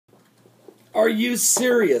Are you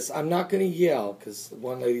serious? I'm not going to yell because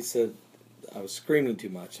one lady said I was screaming too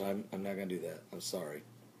much. I'm not going to do that. I'm sorry.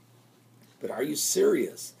 But are you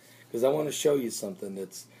serious? Because I want to show you something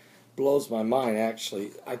that blows my mind,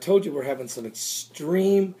 actually. I told you we're having some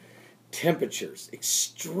extreme temperatures,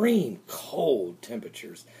 extreme cold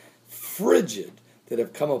temperatures, frigid, that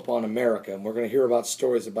have come upon America. And we're going to hear about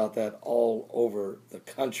stories about that all over the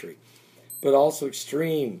country. But also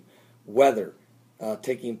extreme weather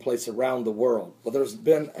taking place around the world. Well, there's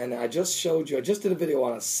been, and I just showed you, I just did a video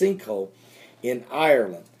on a sinkhole in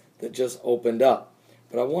Ireland that just opened up.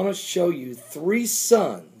 But I want to show you 3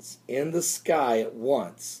 suns in the sky at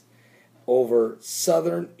once over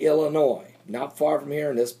southern Illinois, not far from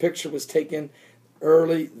here. And this picture was taken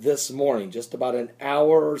early this morning, just about an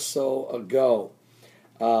hour or so ago.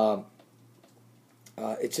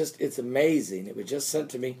 It's amazing. It was just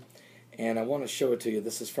sent to me, and I want to show it to you.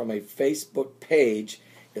 This is from a Facebook page.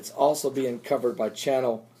 It's also being covered by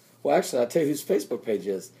channel, well, actually, I'll tell you whose Facebook page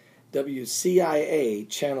is. WCIA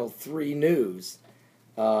Channel 3 News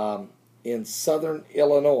in southern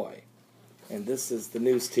Illinois. And this is the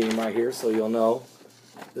news team right here, so you'll know.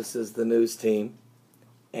 This is the news team.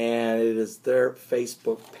 And it is their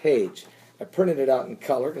Facebook page. I printed it out in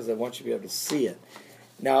color because I want you to be able to see it.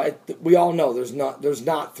 Now, we all know there's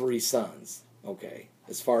not 3 suns, okay,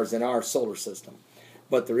 as far as in our solar system.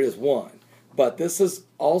 But there is one. But this is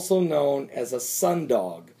also known as a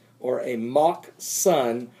sundog, or a mock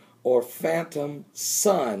sun, or phantom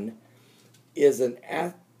sun, is an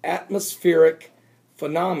atmospheric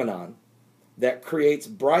phenomenon that creates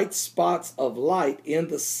bright spots of light in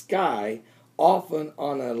the sky, often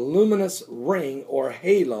on a luminous ring or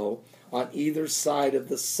halo on either side of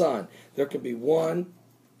the sun. There can be one,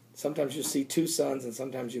 sometimes you see 2 suns, and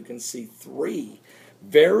sometimes you can see 3.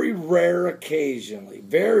 Very rare occasionally,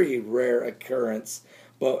 very rare occurrence,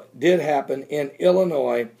 but did happen in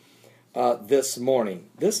Illinois this morning.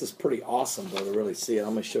 This is pretty awesome, though, to really see it.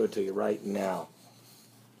 I'm going to show it to you right now.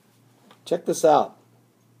 Check this out.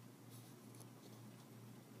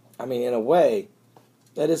 I mean, in a way,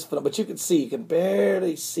 that is fun, but you can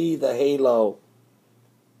barely see the halo.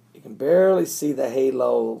 You can barely see the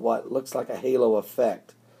halo, what looks like a halo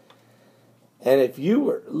effect. And if you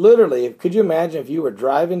were, literally, could you imagine if you were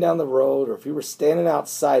driving down the road, or if you were standing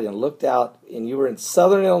outside and looked out, and you were in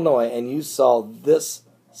southern Illinois, and you saw this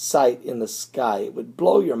sight in the sky? It would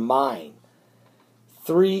blow your mind.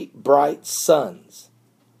 3 bright suns.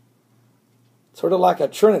 Sort of like a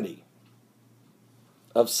trinity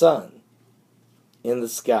of sun in the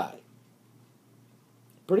sky.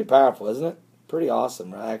 Pretty powerful, isn't it? Pretty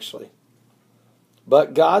awesome, actually.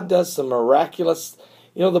 But God does some miraculous.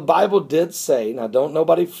 You know, the Bible did say, now don't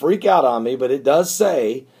nobody freak out on me, but it does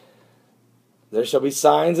say, there shall be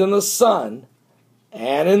signs in the sun,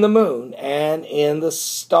 and in the moon, and in the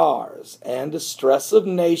stars, and distress of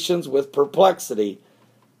nations with perplexity,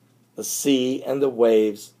 the sea and the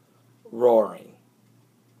waves roaring.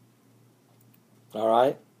 All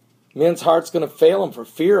right? Men's heart's going to fail them for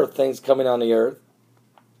fear of things coming on the earth.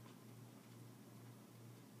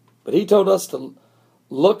 But he told us to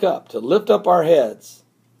look up, to lift up our heads,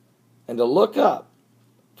 and to look up,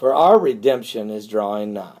 for our redemption is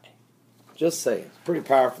drawing nigh. Just saying. It's a pretty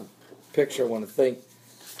powerful picture. I want to think.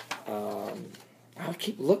 I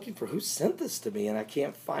keep looking for who sent this to me, and I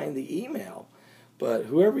can't find the email. But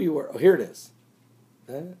whoever you were, oh, here it is.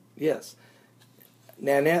 Yes.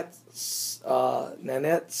 Nanette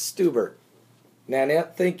Stubert.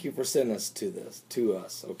 Nanette, thank you for sending this to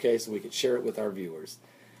us, okay, so we could share it with our viewers.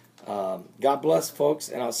 God bless, folks,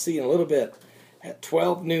 and I'll see you in a little bit at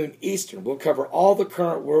 12 noon Eastern. We'll cover all the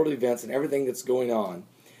current world events and everything that's going on.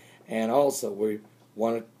 And also, we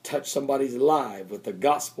want to touch somebody's life with the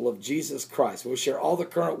gospel of Jesus Christ. We'll share all the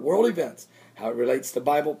current world events, how it relates to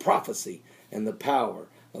Bible prophecy, and the power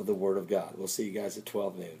of the Word of God. We'll see you guys at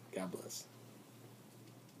 12 noon. God bless.